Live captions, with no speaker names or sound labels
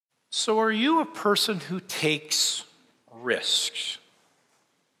So are you a person who takes risks?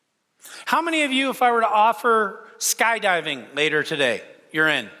 How many of you, if I were to offer skydiving later today, you're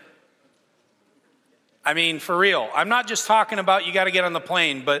in? I mean, for real. I'm not just talking about you got to get on the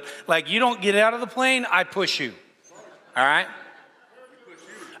plane, but like you don't get out of the plane, I push you. All right?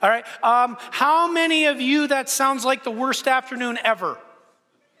 All right. How many of you, that sounds like the worst afternoon ever?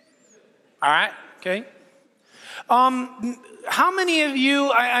 All right. Okay. How many of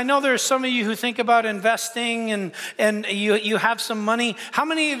you, I know there's some of you who think about investing and you have some money. How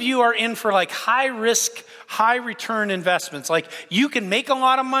many of you are in for like high risk, high return investments? Like you can make a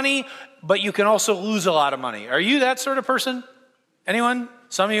lot of money, but you can also lose a lot of money. Are you that sort of person? Anyone?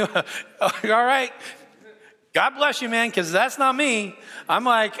 Some of you? All right. God bless you, man, because that's not me. I'm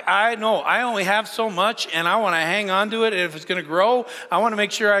like, I know I only have so much and I want to hang on to it. And if it's going to grow, I want to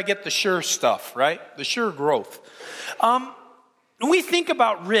make sure I get the sure stuff, right? The sure growth. When we think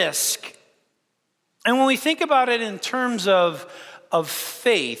about risk, and when we think about it in terms of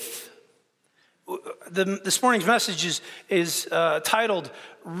faith, this morning's message is titled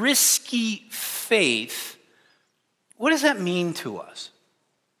Risky Faith. What does that mean to us?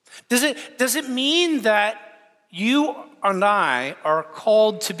 Does it mean that you and I are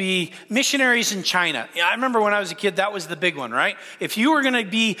called to be missionaries in China? I remember when I was a kid, that was the big one, right? If you were going to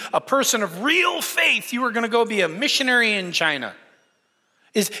be a person of real faith, you were going to go be a missionary in China.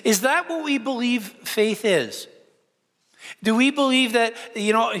 Is that what we believe faith is? Do we believe that,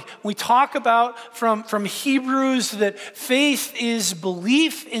 we talk about from Hebrews that faith is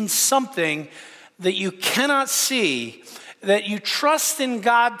belief in something that you cannot see, that you trust in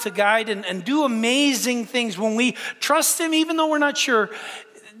God to guide and do amazing things. When we trust Him, even though we're not sure,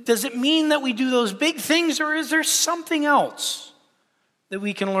 does it mean that we do those big things, or is there something else that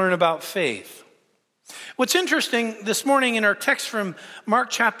we can learn about faith? What's interesting this morning in our text from Mark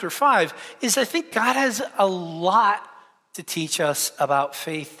chapter 5 is I think God has a lot to teach us about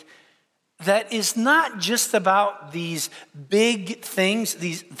faith that is not just about these big things,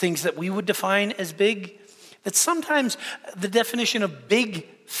 these things that we would define as big. That sometimes the definition of big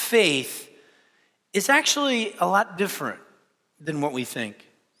faith is actually a lot different than what we think.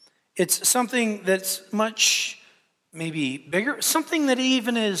 It's something that's much maybe bigger, something that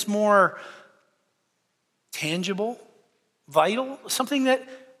even is more tangible, vital, something that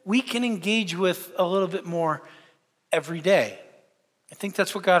we can engage with a little bit more every day. I think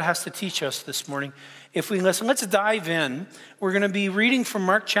that's what God has to teach us this morning. If we listen, let's dive in. We're going to be reading from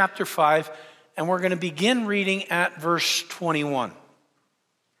Mark chapter 5, and we're going to begin reading at verse 21.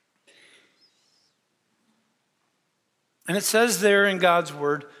 And it says there in God's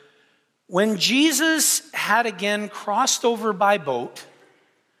word, when Jesus had again crossed over by boat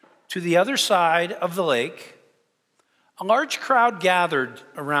to the other side of the lake, a large crowd gathered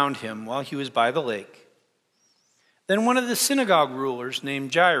around him while he was by the lake. Then one of the synagogue rulers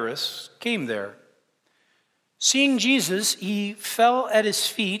named Jairus came there. Seeing Jesus, he fell at his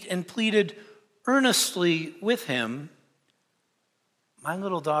feet and pleaded earnestly with him, "My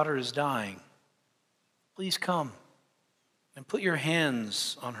little daughter is dying. Please come and put your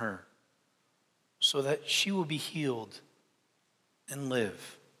hands on her so that she will be healed and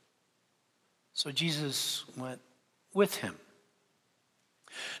live." So Jesus went with him.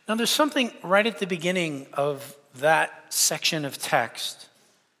 Now there's something right at the beginning of that section of text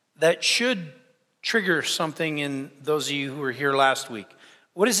that should trigger something in those of you who were here last week.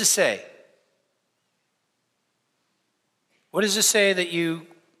 What does it say? What does it say that you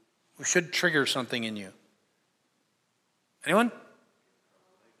should trigger something in you? Anyone?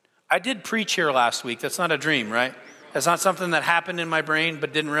 I did preach here last week. That's not a dream, right? That's not something that happened in my brain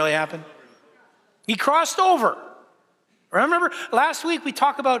but didn't really happen. He crossed over. Remember, last week we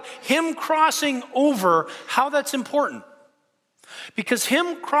talked about him crossing over, how that's important. Because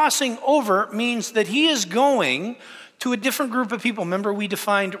him crossing over means that he is going to a different group of people. Remember, we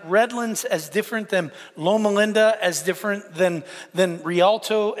defined Redlands as different than Loma Linda, as different than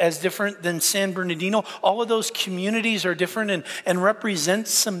Rialto, as different than San Bernardino. All of those communities are different and represent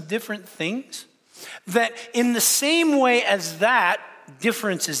some different things. That in the same way as that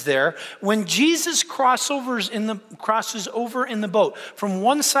difference is there, when Jesus crosses over in the boat from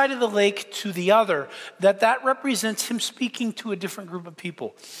one side of the lake to the other, that represents him speaking to a different group of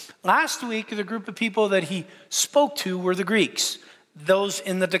people. Last week, the group of people that he spoke to were the Greeks, those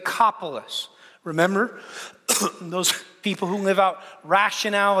in the Decapolis. Remember, those people who live out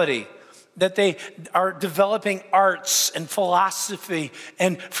rationality, that they are developing arts and philosophy,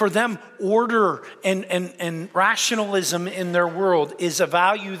 and for them, order and rationalism in their world is a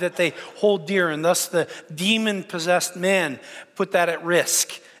value that they hold dear, and thus the demon-possessed man put that at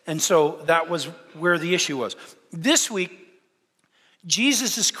risk And so that was where the issue was. This week,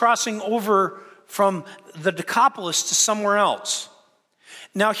 Jesus is crossing over from the Decapolis to somewhere else.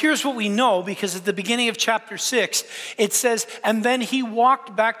 Now, here's what we know, because at the beginning of chapter 6, it says, and then he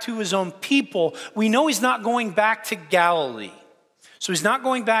walked back to his own people. We know he's not going back to Galilee. So he's not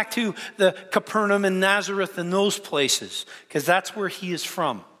going back to the Capernaum and Nazareth and those places, because that's where he is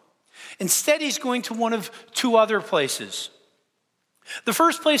from. Instead, he's going to one of two other places. The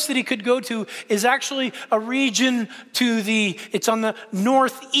first place that he could go to is actually a region it's on the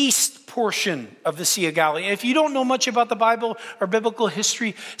northeast portion of the Sea of Galilee. If you don't know much about the Bible or biblical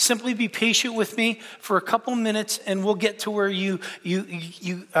history, simply be patient with me for a couple minutes and we'll get to where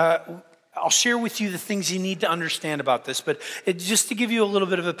I'll share with you the things you need to understand about this, but just to give you a little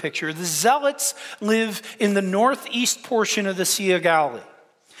bit of a picture, the Zealots live in the northeast portion of the Sea of Galilee.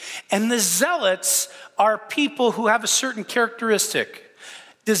 And the Zealots are people who have a certain characteristic.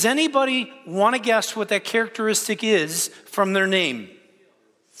 Does anybody want to guess what that characteristic is from their name?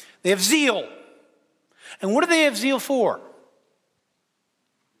 They have zeal. And what do they have zeal for?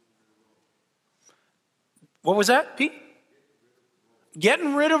 What was that, Pete?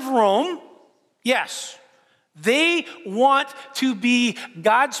 Getting rid of Rome, yes. They want to be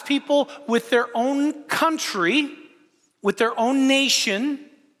God's people with their own country, with their own nation.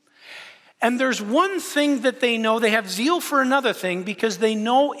 And there's one thing that they know, they have zeal for another thing, because they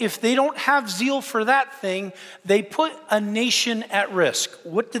know if they don't have zeal for that thing, they put a nation at risk.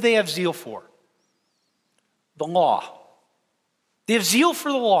 What do they have zeal for? The law. They have zeal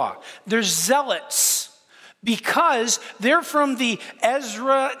for the law. They're zealots. Because they're from the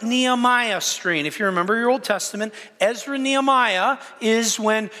Ezra-Nehemiah strain. If you remember your Old Testament, Ezra-Nehemiah is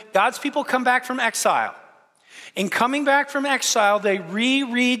when God's people come back from exile. In coming back from exile, they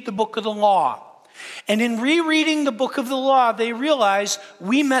reread the book of the law. And in rereading the book of the law, they realize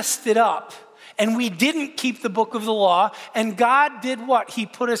we messed it up. And we didn't keep the book of the law. And God did what? He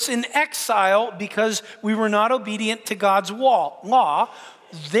put us in exile because we were not obedient to God's law.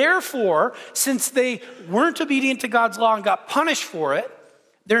 Therefore, since they weren't obedient to God's law and got punished for it,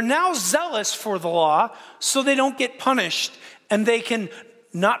 they're now zealous for the law so they don't get punished and they can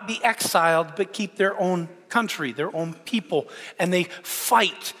not be exiled but keep their own country, their own people, and they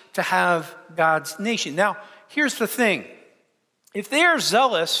fight to have God's nation. Now, here's the thing. If they are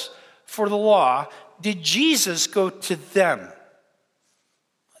zealous for the law, did Jesus go to them?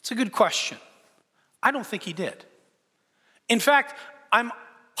 That's a good question. I don't think he did. In fact, I'm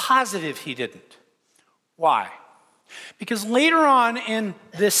positive he didn't. Why? Because later on in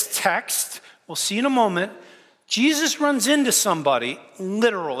this text, we'll see in a moment, Jesus runs into somebody,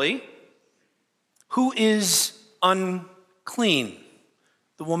 literally, who is unclean,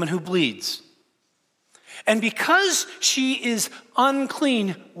 the woman who bleeds. And because she is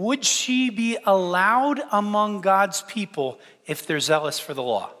unclean, would she be allowed among God's people if they're zealous for the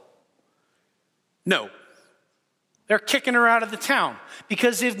law? No. They're kicking her out of the town.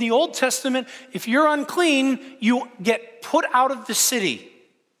 Because in the Old Testament, if you're unclean, you get put out of the city.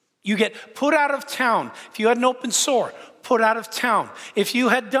 You get put out of town. If you had an open sore, put out of town. If you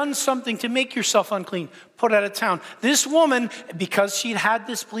had done something to make yourself unclean, put out of town. This woman, because she'd had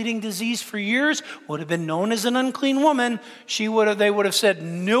this bleeding disease for years, would have been known as an unclean woman. They would have said,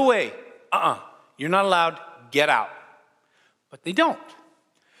 no way, you're not allowed, get out. But they don't.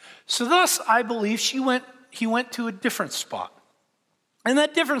 So thus, I believe he went to a different spot. And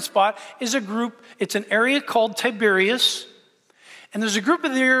that different spot is it's an area called Tiberias. And there's a group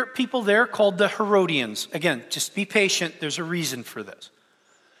of people there called the Herodians. Again, just be patient. There's a reason for this.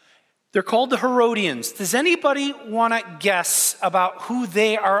 They're called the Herodians. Does anybody want to guess about who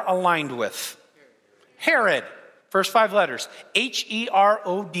they are aligned with? Herod. First 5 letters.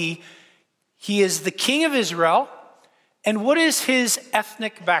 Herod. He is the king of Israel. And what is his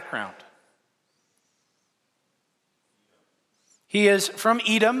ethnic background? He is from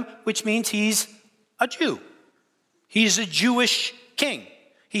Edom, which means he's a Jew. He's a Jewish king.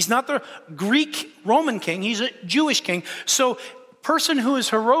 He's not the Greek Roman king. He's a Jewish king. So person who is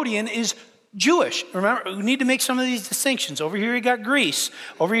Herodian is Jewish. Remember, we need to make some of these distinctions. Over here you got Greece.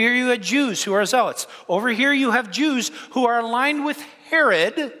 Over here you had Jews who are zealots. Over here you have Jews who are aligned with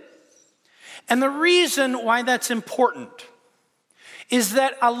Herod. And the reason why that's important is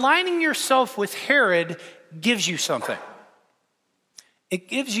that aligning yourself with Herod gives you something. It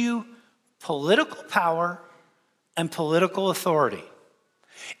gives you political power and political authority.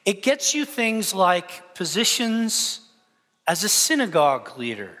 It gets you things like positions as a synagogue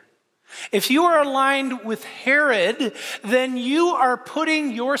leader, If you are aligned with Herod, then you are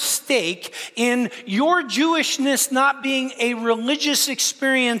putting your stake in your Jewishness not being a religious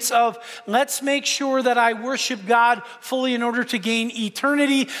experience of, let's make sure that I worship God fully in order to gain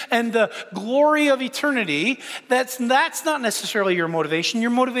eternity and the glory of eternity. That's not necessarily your motivation.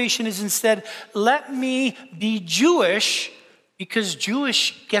 Your motivation is instead, let me be Jewish because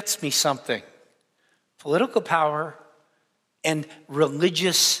Jewish gets me something. Political power and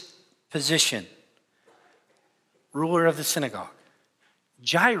religious position. Ruler of the synagogue.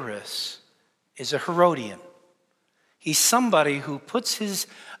 Jairus is a Herodian. He's somebody who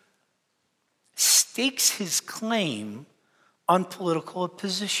stakes his claim on political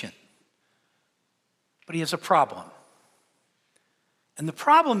position. But he has a problem. And the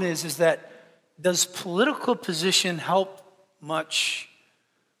problem is that does political position help much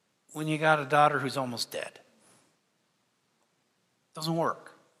when you got a daughter who's almost dead? Doesn't work.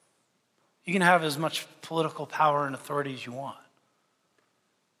 You can have as much political power and authority as you want,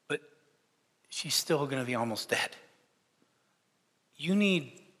 but she's still going to be almost dead. You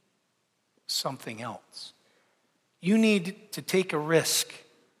need something else. You need to take a risk.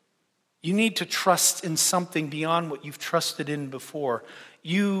 You need to trust in something beyond what you've trusted in before.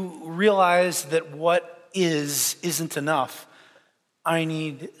 You realize that what isn't enough. I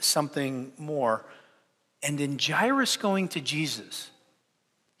need something more. And in Jairus going to Jesus,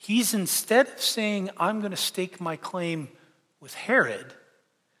 he's instead of saying, I'm going to stake my claim with Herod,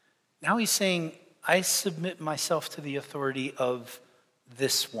 now he's saying, I submit myself to the authority of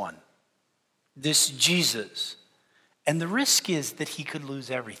this one, this Jesus. And the risk is that he could lose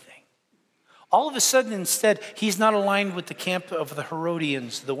everything. All of a sudden, instead, he's not aligned with the camp of the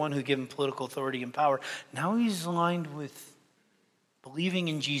Herodians, the one who give him political authority and power. Now he's aligned with believing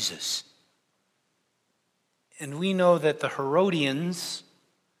in Jesus. And we know that the Herodians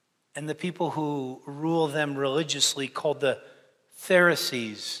and the people who rule them religiously, called the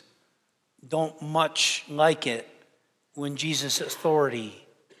Pharisees, don't much like it when Jesus' authority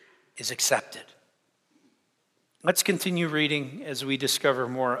is accepted. Let's continue reading as we discover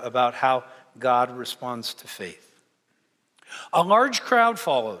more about how God responds to faith. A large crowd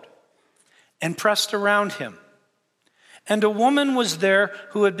followed and pressed around him. And a woman was there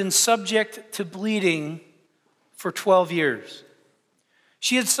who had been subject to bleeding for 12 years.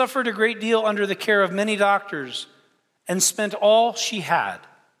 She had suffered a great deal under the care of many doctors and spent all she had.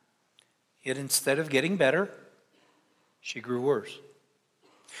 Yet instead of getting better, she grew worse.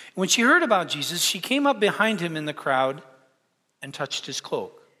 When she heard about Jesus, she came up behind him in the crowd and touched his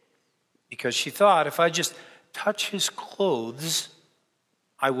cloak, because she thought, if I just touch his clothes,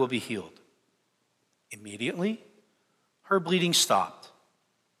 I will be healed. Immediately, her bleeding stopped,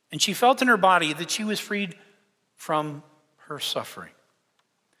 and she felt in her body that she was freed from her suffering.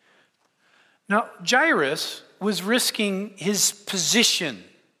 Now, Jairus was risking his position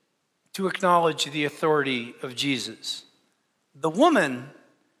to acknowledge the authority of Jesus. The woman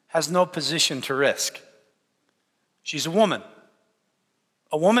has no position to risk. She's a woman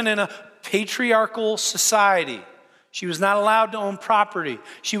in a patriarchal society. She was not allowed to own property.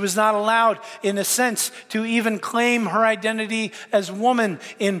 She was not allowed, in a sense, to even claim her identity as woman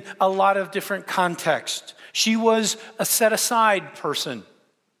in a lot of different contexts. She was a set-aside person.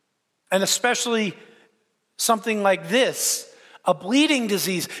 And especially something like this, a bleeding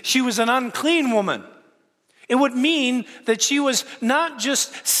disease. She was an unclean woman. It would mean that she was not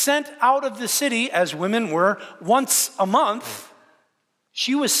just sent out of the city, as women were, once a month.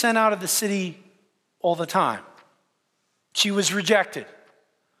 She was sent out of the city all the time. She was rejected.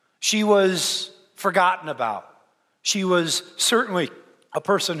 She was forgotten about. She was certainly a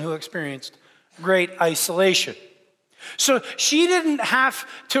person who experienced great isolation. So she didn't have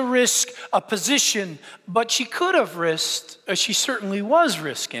to risk a position, but she could have risked, or she certainly was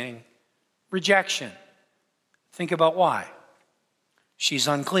risking, rejection. Think about why. She's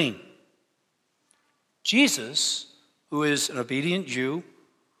unclean. Jesus, who is an obedient Jew,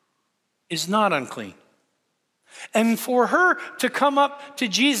 is not unclean. And for her to come up to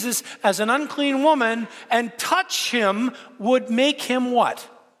Jesus as an unclean woman and touch him would make him what?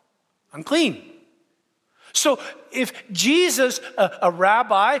 Unclean. So if Jesus, a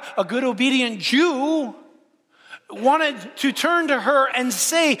rabbi, a good obedient Jew, wanted to turn to her and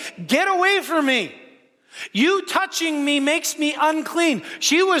say, get away from me. You touching me makes me unclean.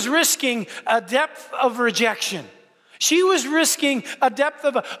 She was risking a depth of rejection. She was risking a depth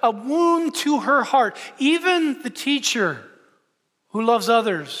of a wound to her heart. Even the teacher who loves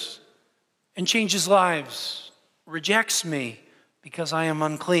others and changes lives rejects me because I am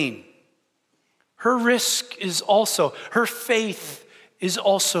unclean. Her risk is also, her faith is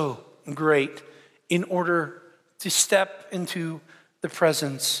also great in order to step into the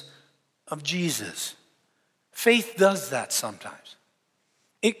presence of Jesus. Faith does that sometimes.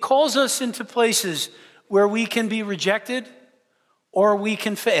 It calls us into places where we can be rejected or we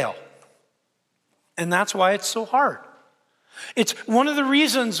can fail. And that's why it's so hard. It's one of the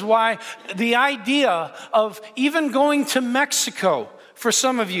reasons why the idea of even going to Mexico, for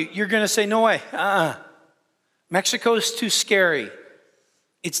some of you, you're going to say, no way, Mexico is too scary.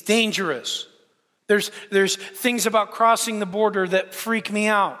 It's dangerous. There's things about crossing the border that freak me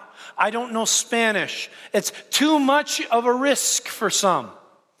out. I don't know Spanish. It's too much of a risk for some.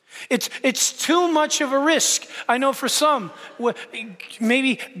 It's too much of a risk. I know for some,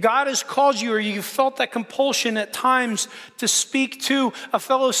 maybe God has called you or you felt that compulsion at times to speak to a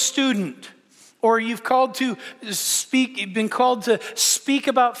fellow student, or you've been called to speak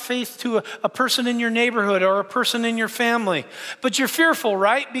about faith to a person in your neighborhood or a person in your family. But you're fearful,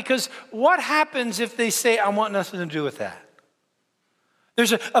 right? Because what happens if they say, I want nothing to do with that?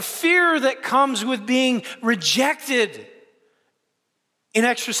 There's a fear that comes with being rejected in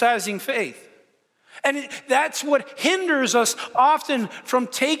exercising faith. And that's what hinders us often from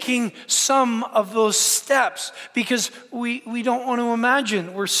taking some of those steps, because we don't want to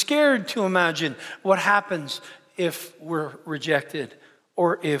imagine. We're scared to imagine what happens if we're rejected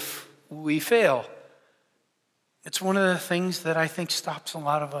or if we fail. It's one of the things that I think stops a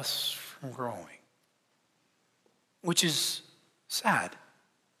lot of us from growing, which is sad.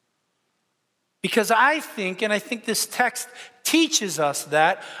 Because I think this text teaches us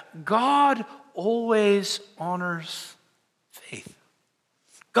that God always honors faith.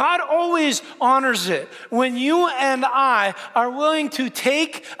 God always honors it when you and I are willing to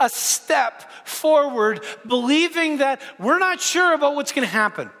take a step forward, believing that we're not sure about what's going to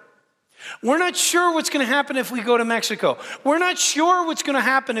happen. We're not sure what's going to happen if we go to Mexico. We're not sure what's going to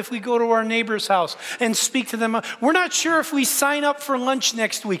happen if we go to our neighbor's house and speak to them. We're not sure if we sign up for lunch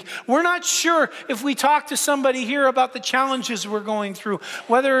next week. We're not sure if we talk to somebody here about the challenges we're going through,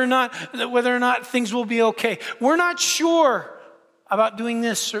 whether or not things will be okay. We're not sure about doing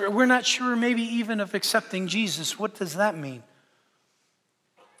this, or we're not sure maybe even of accepting Jesus. What does that mean?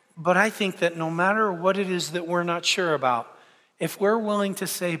 But I think that no matter what it is that we're not sure about, if we're willing to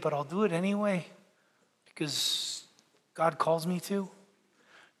say, but I'll do it anyway because God calls me to,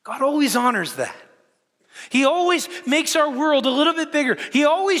 God always honors that. He always makes our world a little bit bigger. He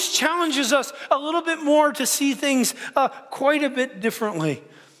always challenges us a little bit more to see things quite a bit differently.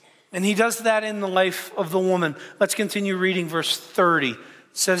 And he does that in the life of the woman. Let's continue reading verse 30. It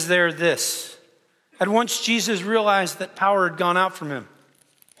says there this: at once Jesus realized that power had gone out from him.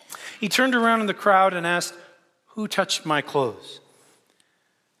 He turned around in the crowd and asked, who touched my clothes?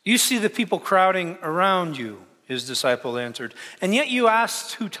 You see the people crowding around you, his disciple answered, and yet you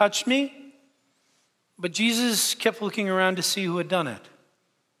asked who touched me? But Jesus kept looking around to see who had done it.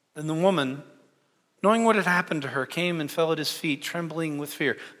 Then the woman, knowing what had happened to her, came and fell at his feet, trembling with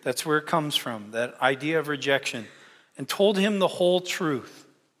fear. That's where it comes from, that idea of rejection, and told him the whole truth.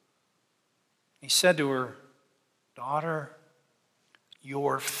 He said to her, daughter,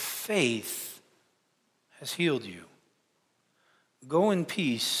 your faith has healed you. Go in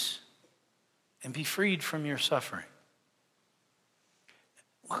peace and be freed from your suffering.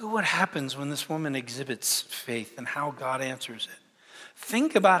 Look at what happens when this woman exhibits faith and how God answers it.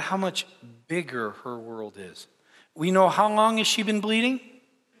 Think about how much bigger her world is. We know how long has she been bleeding?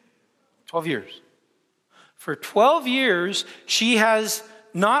 12 years. For 12 years, she has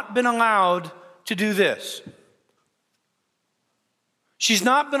not been allowed to do this. She's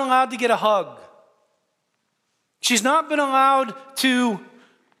not been allowed to get a hug. She's not been allowed to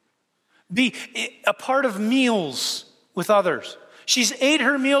be a part of meals with others. She's ate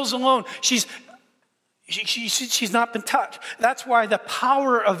her meals alone. She's not been touched. That's why the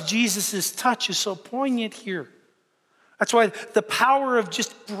power of Jesus' touch is so poignant here. That's why the power of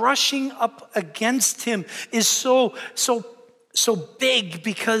just brushing up against him is so big,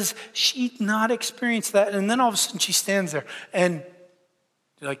 because she'd not experienced that. And then all of a sudden she stands there and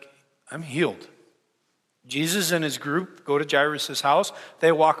like, I'm healed. Jesus and his group go to Jairus' house.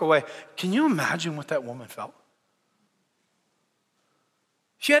 They walk away. Can you imagine what that woman felt?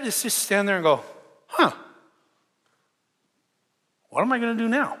 She had to just stand there and go, what am I going to do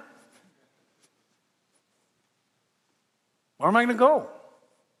now? Where am I going to go?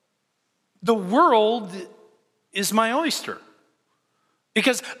 The world is my oyster,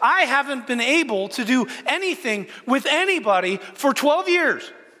 because I haven't been able to do anything with anybody for 12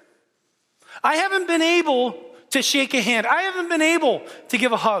 years. I haven't been able to shake a hand. I haven't been able to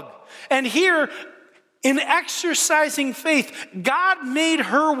give a hug. And here, In exercising faith, God made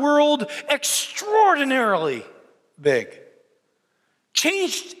her world extraordinarily big.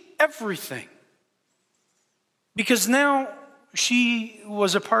 Changed everything. Because now she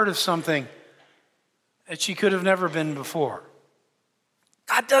was a part of something that she could have never been before.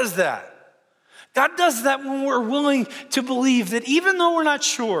 God does that. God does that when we're willing to believe that even though we're not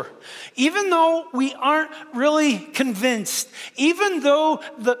sure, even though we aren't really convinced, even though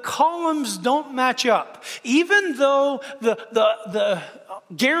the columns don't match up, even though the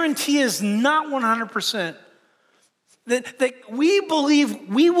guarantee is not 100%, that we believe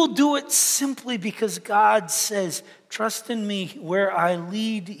we will do it simply because God says, trust in me, where I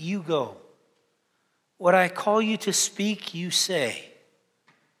lead, you go. What I call you to speak, you say.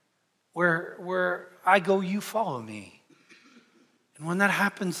 Where I go, you follow me. And when that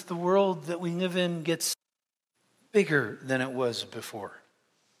happens, the world that we live in gets bigger than it was before.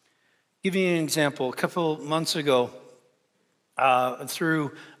 I'll give you an example. A couple months ago,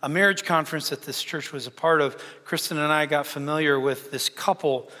 through a marriage conference that this church was a part of, Kristen and I got familiar with this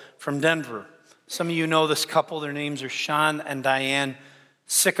couple from Denver. Some of you know this couple. Their names are Sean and Diane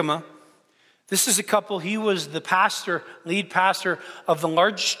Sycamore. This is a couple. He was the pastor, lead pastor of the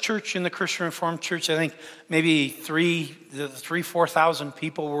largest church in the Christian Reformed Church. I think maybe 4,000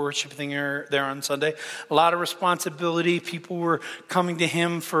 people were worshiping there on Sunday. A lot of responsibility. People were coming to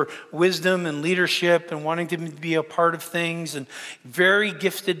him for wisdom and leadership and wanting to be a part of things. And very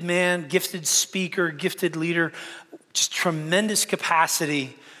gifted man, gifted speaker, gifted leader. Just tremendous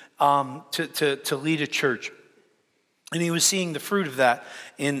capacity to lead a church. And he was seeing the fruit of that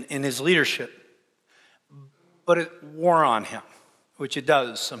in his leadership. But it wore on him, which it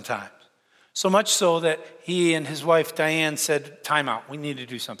does sometimes. So much so that he and his wife, Diane, said, time out, we need to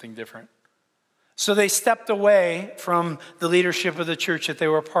do something different. So they stepped away from the leadership of the church that they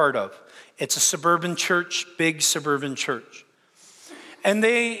were a part of. It's a suburban church, big suburban church. And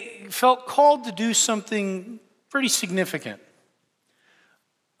they felt called to do something pretty significant.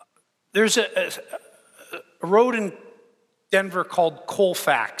 There's a road in Denver called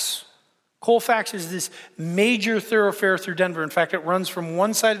Colfax. Colfax is this major thoroughfare through Denver. In fact, it runs from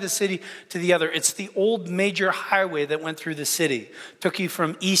one side of the city to the other. It's the old major highway that went through the city. Took you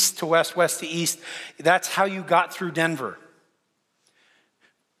from east to west, west to east. That's how you got through Denver.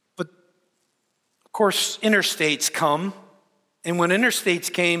 But, of course, interstates come. And when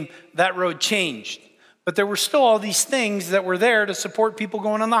interstates came, that road changed. But there were still all these things that were there to support people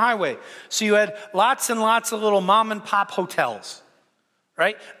going on the highway. So you had lots and lots of little mom and pop hotels.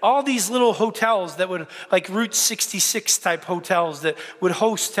 Right? All these little hotels that would, like Route 66 type hotels that would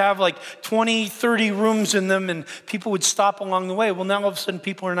have like 20, 30 rooms in them and people would stop along the way. Well, now all of a sudden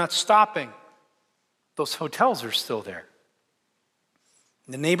people are not stopping. Those hotels are still there.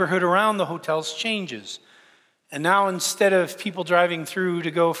 The neighborhood around the hotels changes. And now instead of people driving through to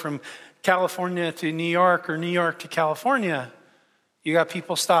go from California to New York or New York to California, you got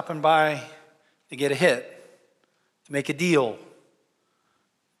people stopping by to get a hit, to make a deal,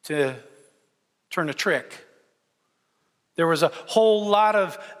 to turn a trick. There was a whole lot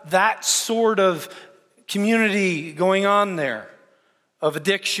of that sort of community going on there, of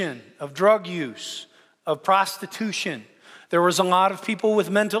addiction, of drug use, of prostitution. There was a lot of people with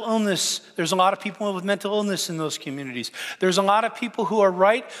mental illness. There's a lot of people with mental illness in those communities. There's a lot of people who are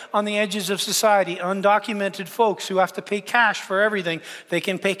right on the edges of society, undocumented folks who have to pay cash for everything. They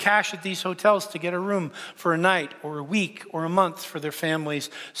can pay cash at these hotels to get a room for a night or a week or a month for their families.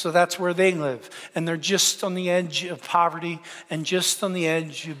 So that's where they live. And they're just on the edge of poverty and just on the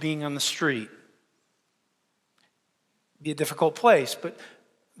edge of being on the street. It'd be a difficult place, but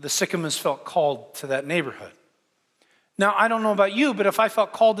the Sycamores felt called to that neighborhood. Now, I don't know about you, but if I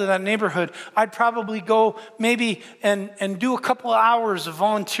felt called to that neighborhood, I'd probably go maybe and do a couple of hours of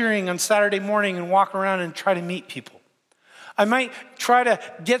volunteering on Saturday morning and walk around and try to meet people. I might try to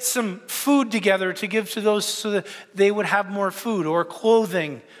get some food together to give to those so that they would have more food, or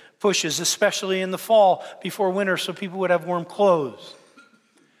clothing pushes, especially in the fall before winter, so people would have warm clothes.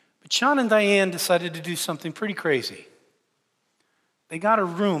 But Sean and Diane decided to do something pretty crazy. They got a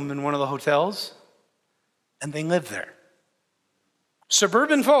room in one of the hotels, and they lived there.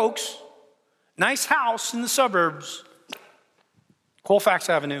 Suburban folks, nice house in the suburbs, Colfax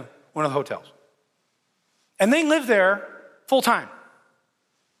Avenue, one of the hotels. And they live there full time.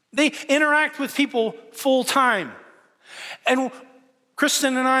 They interact with people full time. And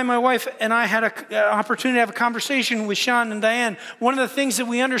Kristen and I, my wife and I, had an opportunity to have a conversation with Sean and Diane. One of the things that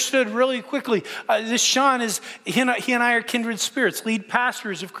we understood really quickly, this Sean he and I are kindred spirits, lead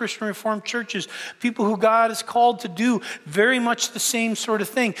pastors of Christian Reformed churches, people who God has called to do very much the same sort of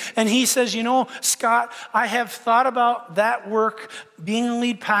thing. And he says, Scott, I have thought about that work, being a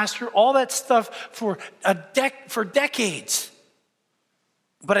lead pastor, all that stuff for decades.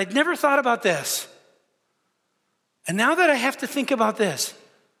 But I'd never thought about this. And now that I have to think about this,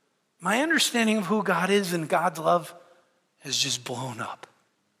 my understanding of who God is and God's love has just blown up.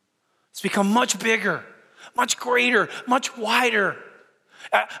 It's become much bigger, much greater, much wider.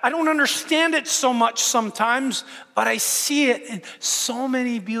 I don't understand it so much sometimes, but I see it in so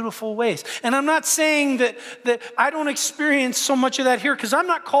many beautiful ways. And I'm not saying that I don't experience so much of that here, because I'm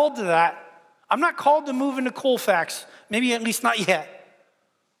not called to that. I'm not called to move into Colfax, maybe at least not yet.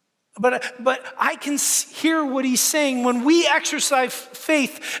 But I can hear what he's saying. When we exercise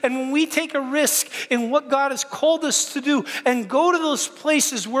faith and when we take a risk in what God has called us to do and go to those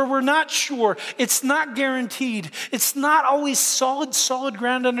places where we're not sure, it's not guaranteed, it's not always solid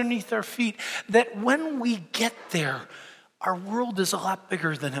ground underneath our feet, that when we get there, our world is a lot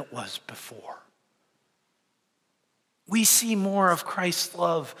bigger than it was before. We see more of Christ's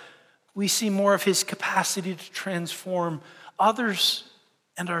love. We see more of his capacity to transform others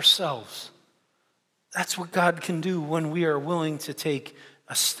and ourselves. That's what God can do when we are willing to take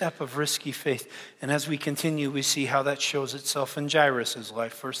a step of risky faith. And as we continue, we see how that shows itself in Jairus'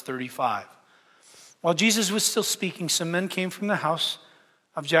 life. Verse 35. While Jesus was still speaking, some men came from the house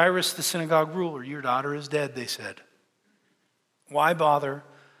of Jairus, the synagogue ruler. Your daughter is dead, they said. Why bother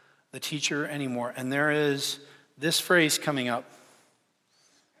the teacher anymore? And there is this phrase coming up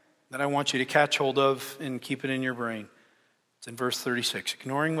that I want you to catch hold of and keep it in your brain. It's in verse 36.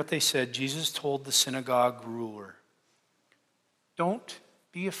 Ignoring what they said, Jesus told the synagogue ruler, don't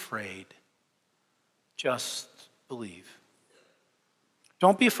be afraid, just believe.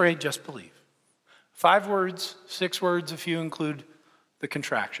 Don't be afraid, just believe. 5 words, 6 words if you include the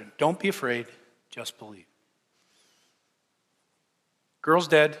contraction. Don't be afraid, just believe. Girl's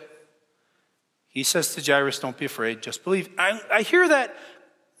dead. He says to Jairus, don't be afraid, just believe. I hear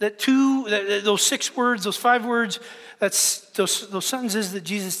those 6 words, those 5 words, those sentences that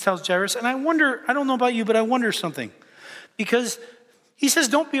Jesus tells Jairus. And I wonder, I don't know about you, but I wonder something. Because he says,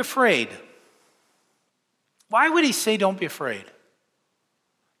 don't be afraid. Why would he say, don't be afraid?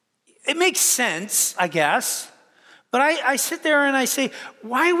 It makes sense, I guess. But I sit there and I say,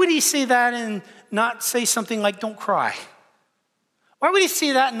 why would he say that and not say something like, don't cry? Why would he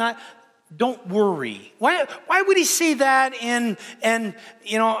say that and not, don't worry? Why would he say that and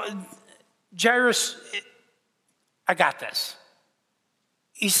Jairus, I got this.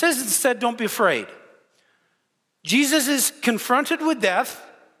 He says instead, don't be afraid. Jesus is confronted with death,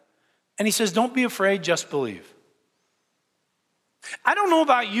 and he says, don't be afraid, just believe. I don't know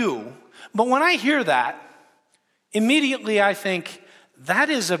about you, but when I hear that, immediately I think, that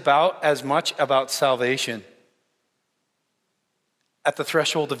is about as much about salvation at the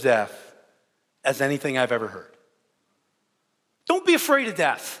threshold of death as anything I've ever heard. Don't be afraid of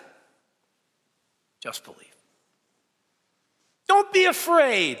death. Just believe. Don't be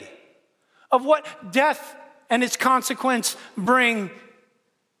afraid of what death and its consequence bring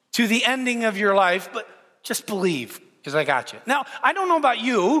to the ending of your life, but just believe, because I got you. Now, I don't know about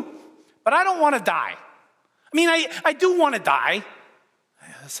you, but I don't want to die. I mean, I do want to die.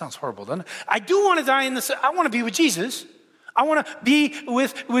 That sounds horrible, doesn't it? I do want to die in this. I want to be with Jesus. I want to be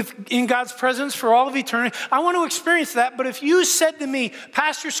in God's presence for all of eternity. I want to experience that. But if you said to me,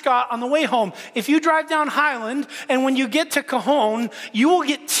 Pastor Scott, on the way home, if you drive down Highland and when you get to Cajon, you will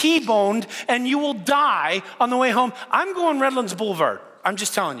get T-boned and you will die on the way home, I'm going Redlands Boulevard. I'm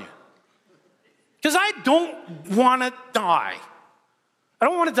just telling you. Because I don't want to die. I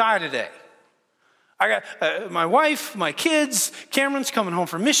don't want to die today. I got my wife, my kids. Cameron's coming home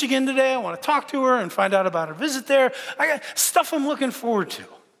from Michigan today. I want to talk to her and find out about her visit there. I got stuff I'm looking forward to.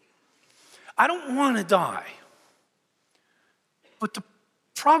 I don't want to die. But the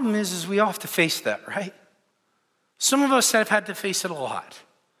problem is we all have to face that, right? Some of us have had to face it a lot.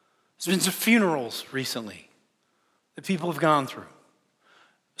 There's been some funerals recently that people have gone through.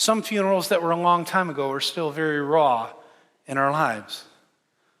 Some funerals that were a long time ago are still very raw in our lives.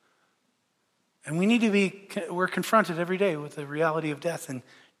 And we're confronted every day with the reality of death. And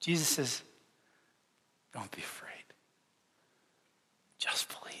Jesus says, don't be afraid. Just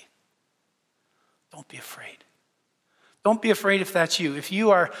believe. Don't be afraid. Don't be afraid if that's you. If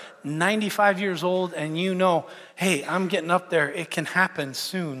you are 95 years old and you know, hey, I'm getting up there, it can happen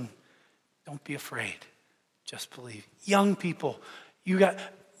soon. Don't be afraid. Just believe. Young people, You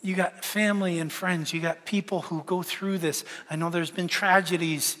got family and friends. You got people who go through this. I know there's been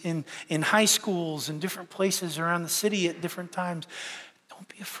tragedies in high schools and different places around the city at different times. Don't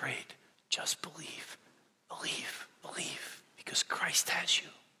be afraid. Just believe. Believe. Believe. Because Christ has you.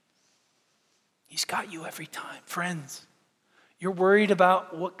 He's got you every time. Friends, you're worried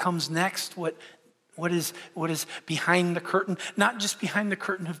about what comes next, what is behind the curtain. Not just behind the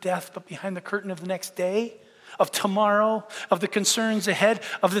curtain of death, but behind the curtain of the next day, of tomorrow, of the concerns ahead,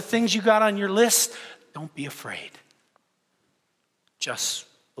 of the things you got on your list. Don't be afraid. Just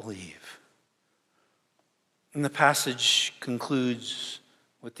believe. And the passage concludes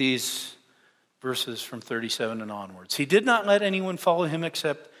with these verses from 37 and onwards. He did not let anyone follow him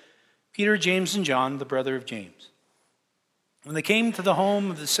except Peter, James, and John, the brother of James. When they came to the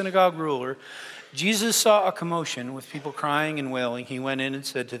home of the synagogue ruler, Jesus saw a commotion with people crying and wailing. He went in and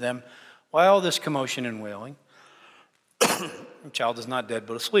said to them, "Why all this commotion and wailing? The child is not dead,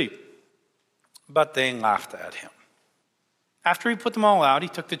 but asleep." But they laughed at him. After he put them all out, he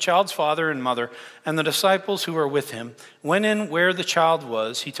took the child's father and mother and the disciples who were with him, went in where the child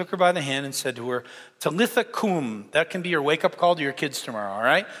was. He took her by the hand and said to her, "Talitha cum." That can be your wake-up call to your kids tomorrow, all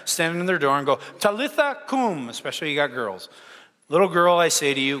right? Stand in their door and go, "Talitha cum," especially you got girls. "Little girl, I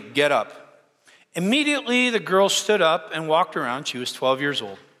say to you, get up." Immediately the girl stood up and walked around. She was 12 years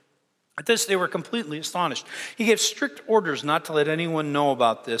old. At this, they were completely astonished. He gave strict orders not to let anyone know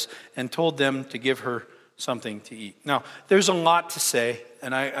about this and told them to give her something to eat. Now, there's a lot to say,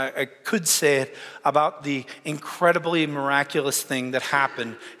 and I could say it about the incredibly miraculous thing that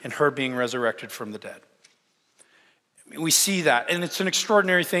happened in her being resurrected from the dead. I mean, we see that, and it's an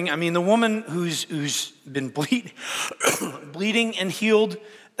extraordinary thing. I mean, the woman who's been bleeding and healed,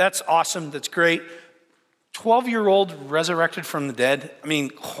 that's awesome, that's great. 12-year-old resurrected from the dead. I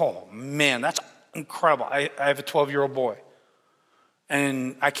mean, oh man, that's incredible. I have a 12-year-old boy.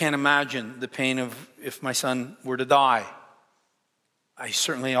 And I can't imagine the pain of if my son were to die. I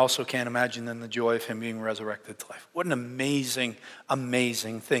certainly also can't imagine then the joy of him being resurrected to life. What an amazing,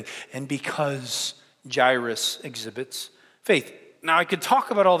 amazing thing. And because Jairus exhibits faith. Now, I could talk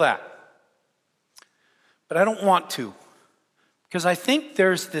about all that, but I don't want to. Because I think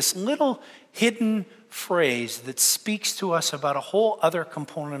there's this little hidden phrase that speaks to us about a whole other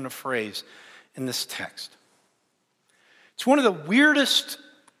component of phrase in this text. It's one of the weirdest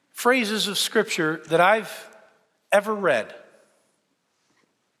phrases of Scripture that I've ever read.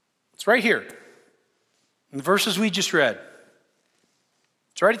 It's right here, in the verses we just read.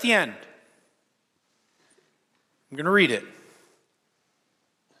 It's right at the end. I'm going to read it.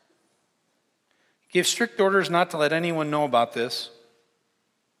 He gave strict orders not to let anyone know about this,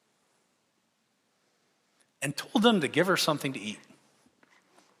 and told them to give her something to eat.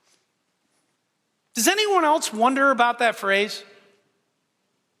 Does anyone else wonder about that phrase?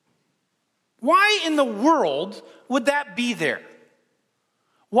 Why in the world would that be there?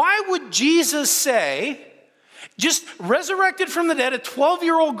 Why would Jesus say, just resurrected from the dead, a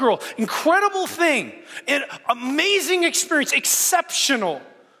 12-year-old girl, incredible thing, an amazing experience, exceptional.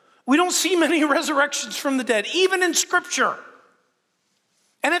 We don't see many resurrections from the dead, even in Scripture.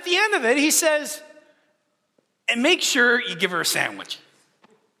 And at the end of it, he says, and make sure you give her a sandwich.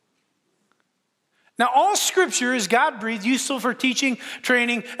 Now, all Scripture is God-breathed, useful for teaching,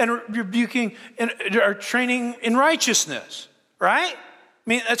 training, and rebuking, or training in righteousness, right? I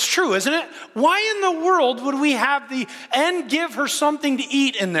mean, that's true, isn't it? Why in the world would we have and give her something to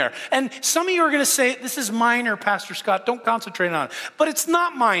eat in there? And some of you are going to say, this is minor, Pastor Scott, don't concentrate on it. But it's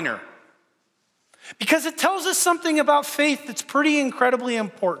not minor. Because it tells us something about faith that's pretty incredibly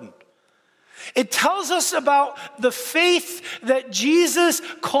important. It tells us about the faith that Jesus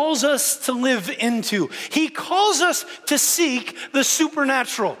calls us to live into. He calls us to seek the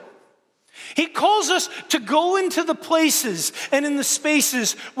supernatural. He calls us to go into the places and in the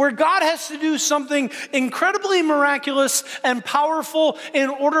spaces where God has to do something incredibly miraculous and powerful in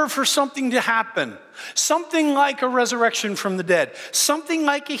order for something to happen. Something like a resurrection from the dead. Something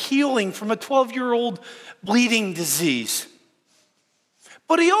like a healing from a 12-year-old bleeding disease.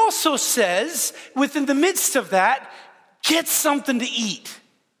 But he also says, within the midst of that, get something to eat.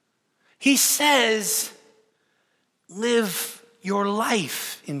 He says, live your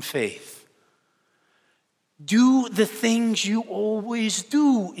life in faith. Do the things you always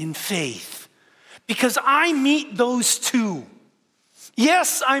do in faith. Because I meet those two.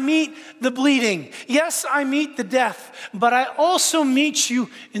 Yes, I meet the bleeding. Yes, I meet the death. But I also meet you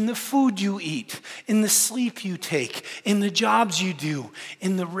in the food you eat, in the sleep you take, in the jobs you do,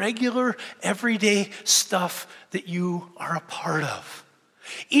 in the regular, everyday stuff that you are a part of.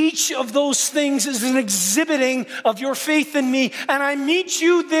 Each of those things is an exhibiting of your faith in me, and I meet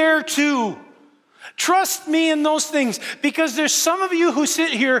you there too. Trust me in those things, because there's some of you who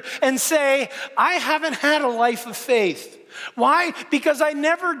sit here and say, I haven't had a life of faith. Why? Because I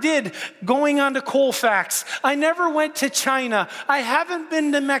never did going on to Colfax. I never went to China. I haven't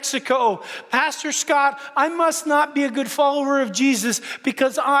been to Mexico. Pastor Scott, I must not be a good follower of Jesus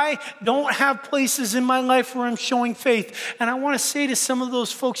because I don't have places in my life where I'm showing faith. And I want to say to some of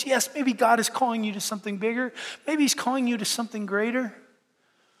those folks, yes, maybe God is calling you to something bigger. Maybe he's calling you to something greater.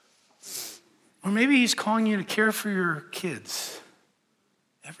 Or maybe he's calling you to care for your kids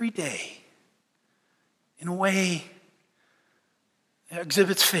every day in a way that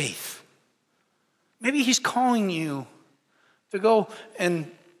exhibits faith. Maybe he's calling you to go and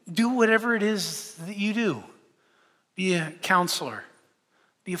do whatever it is that you do. Be a counselor,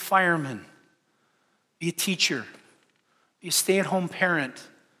 be a fireman, be a teacher, be a stay-at-home parent,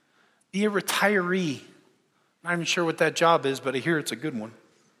 be a retiree. I'm not even sure what that job is, but I hear it's a good one.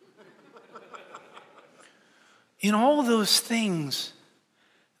 In all those things,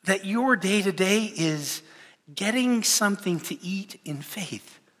 that your day-to-day is getting something to eat in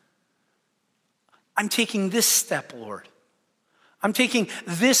faith. I'm taking this step, Lord. I'm taking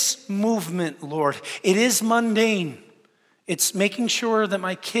this movement, Lord. It is mundane. It's making sure that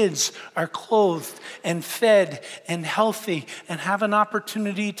my kids are clothed and fed and healthy and have an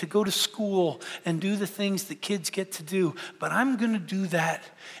opportunity to go to school and do the things that kids get to do. But I'm going to do that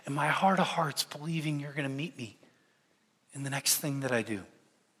in my heart of hearts, believing you're going to meet me in the next thing that I do.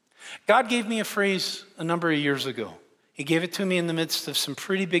 God gave me a phrase a number of years ago. He gave it to me in the midst of some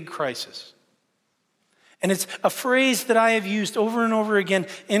pretty big crisis. And it's a phrase that I have used over and over again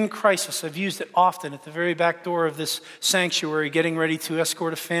in crisis. I've used it often at the very back door of this sanctuary, getting ready to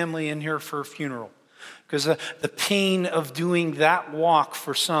escort a family in here for a funeral. Because the pain of doing that walk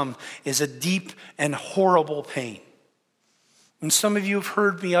for some is a deep and horrible pain. And some of you have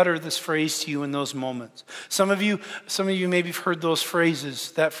heard me utter this phrase to you in those moments. Some of you maybe have heard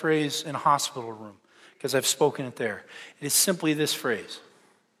that phrase in a hospital room, because I've spoken it there. It is simply this phrase.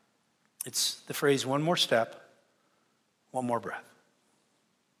 It's the phrase, one more step, one more breath.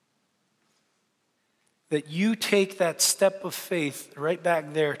 That you take that step of faith right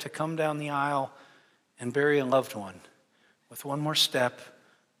back there to come down the aisle and bury a loved one with one more step,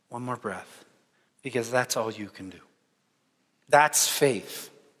 one more breath, because that's all you can do. That's faith.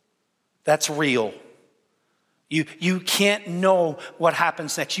 That's real. You can't know what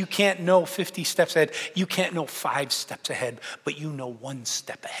happens next. You can't know 50 steps ahead. You can't know 5 steps ahead, but you know 1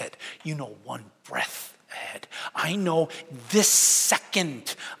 step ahead. You know 1 breath ahead. I know this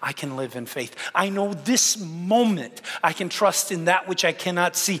second I can live in faith. I know this moment I can trust in that which I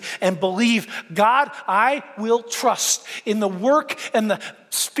cannot see and believe, God, I will trust in the work and the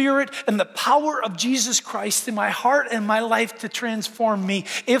Spirit and the power of Jesus Christ in my heart and my life to transform me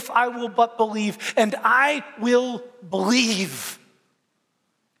if I will but believe. And I will believe.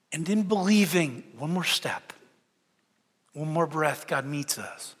 And in believing, 1 more step, 1 more breath, God meets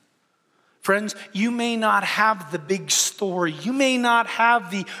us. Friends, you may not have the big story. You may not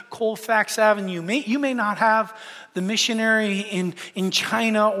have the Colfax Avenue. You may not have the missionary in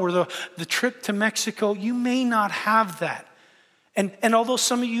China or the trip to Mexico. You may not have that. And although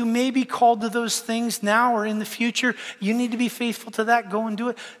some of you may be called to those things now or in the future, you need to be faithful to that. Go and do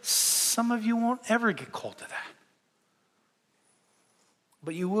it. Some of you won't ever get called to that.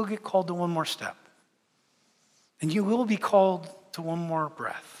 But you will get called to 1 more step. And you will be called to 1 more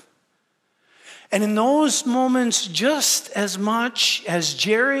breath. And in those moments, just as much as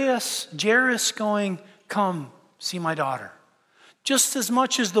Jairus going, come, see my daughter. Just as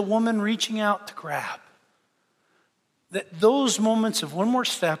much as the woman reaching out to grab. That those moments of 1 more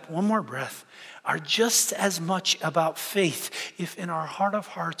step, 1 more breath, are just as much about faith. If in our heart of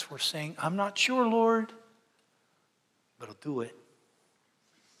hearts we're saying, I'm not sure, Lord, but I'll do it.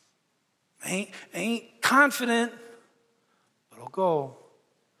 I ain't confident, but I'll go.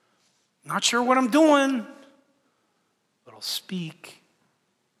 Not sure what I'm doing, but I'll speak.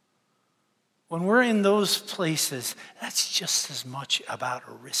 When we're in those places, that's just as much about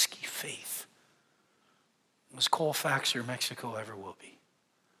a risky faith as Colfax or Mexico ever will be.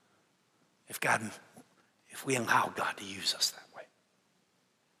 If we allow God to use us that way.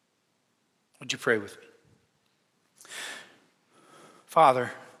 Would you pray with me?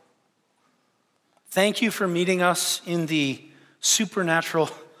 Father, thank you for meeting us in the supernatural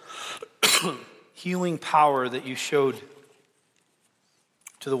healing power that you showed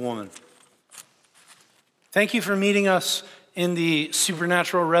to the woman. Thank you for meeting us in the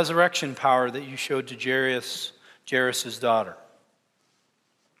supernatural resurrection power that you showed to Jairus' daughter.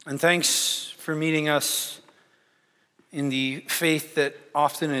 And thanks for meeting us in the faith that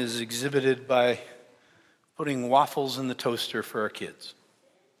often is exhibited by putting waffles in the toaster for our kids.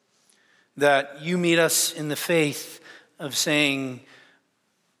 That you meet us in the faith of saying,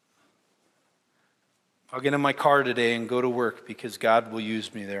 I'll get in my car today and go to work because God will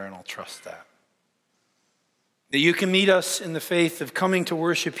use me there and I'll trust that. That you can meet us in the faith of coming to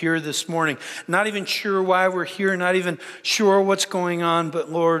worship here this morning, not even sure why we're here, not even sure what's going on,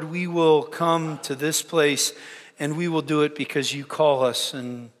 but Lord, we will come to this place and we will do it because you call us,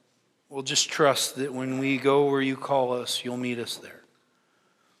 and we'll just trust that when we go where you call us, you'll meet us there.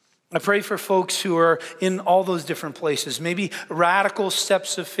 I pray for folks who are in all those different places, maybe radical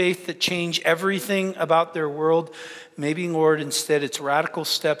steps of faith that change everything about their world. Maybe, Lord, instead it's radical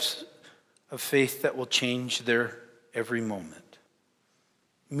steps of faith that will change their every moment.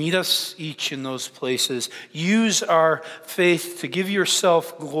 Meet us each in those places. Use our faith to give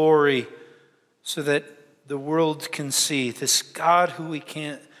yourself glory so that the world can see this God who we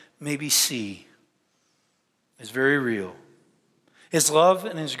can't maybe see is very real. His love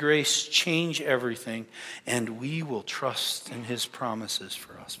and his grace change everything, and we will trust in his promises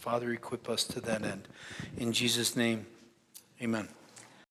for us. Father, equip us to that end. In Jesus' name, amen.